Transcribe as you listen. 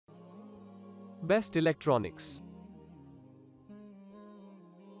Best electronics.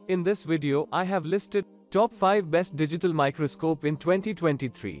 In this video, I have listed top 5 best digital microscope in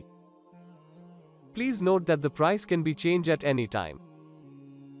 2023. Please note that the price can be changed at any time.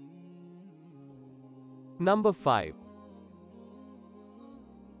 Number 5.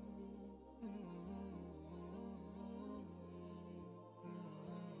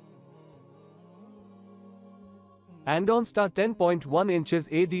 Andonstar 10.1 inches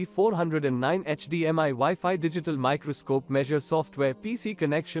AD 409 HDMI Wi-Fi digital microscope measure software PC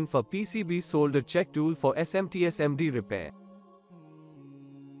connection for PCB solder check tool for SMT/SMD repair.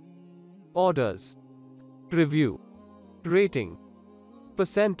 Orders. Review. Rating.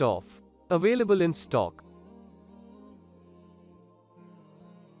 % off. Available in stock.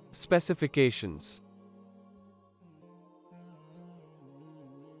 Specifications.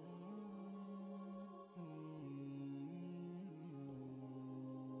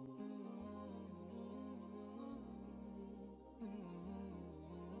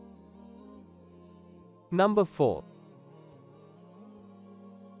 Number 4.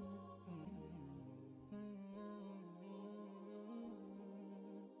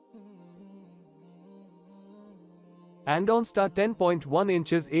 Andonstar 10.1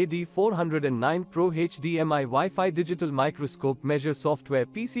 inches AD 409 Pro HDMI Wi-Fi digital microscope measure software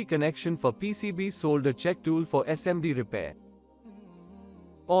PC connection for PCB solder check tool for SMD repair.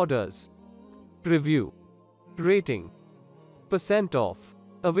 Orders. Review. Rating. % off.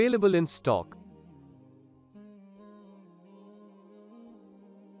 Available in stock.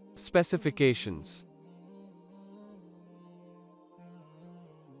 Specifications.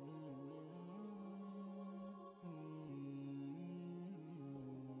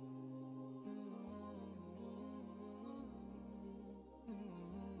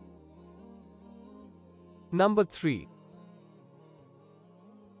 Number 3.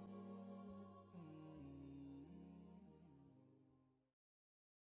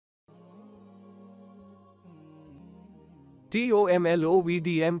 TOMLOV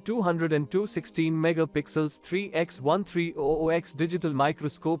DM202 16 megapixels 3x1300x digital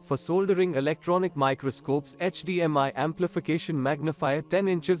microscope for soldering electronic microscopes HDMI amplification magnifier 10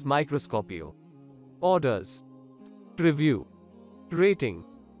 inches Microscopio. Orders. Review. Rating.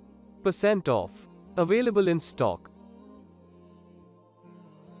 % off. Available in stock.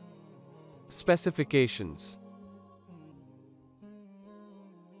 Specifications.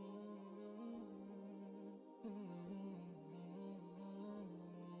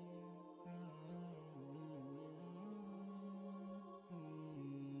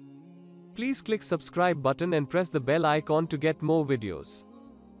 Please click subscribe button and press the bell icon to get more videos.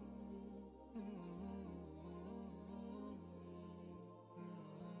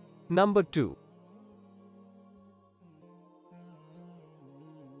 Number 2.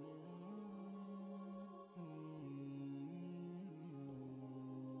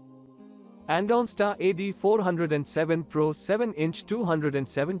 Andonstar AD 407 Pro 7-inch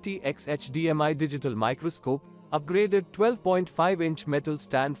 270x HDMI digital microscope, upgraded 12.5-inch metal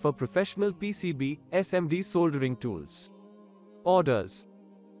stand for professional PCB, SMD soldering tools. Orders.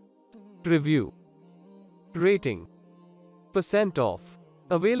 Review. Rating. % off.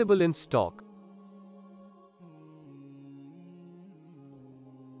 Available in stock.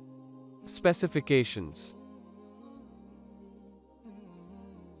 Specifications.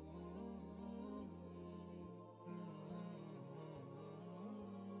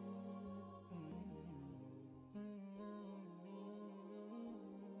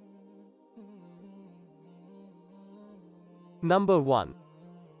 Number 1.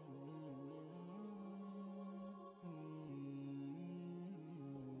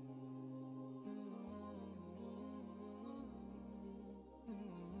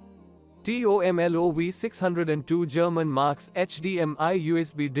 TOMLOV 602 German marks HDMI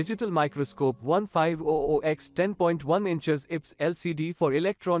USB digital microscope 1500x 10.1 inches IPS LCD for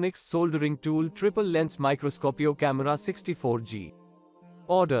electronics soldering tool triple lens Microscopio camera 64G.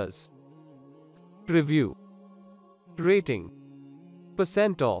 Orders. Review. Rating.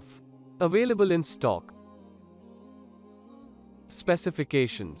 % off. Available in stock.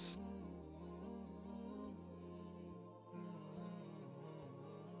 Specifications.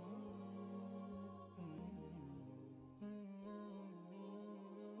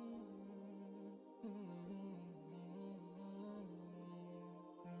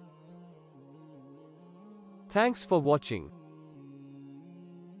 Thanks for watching.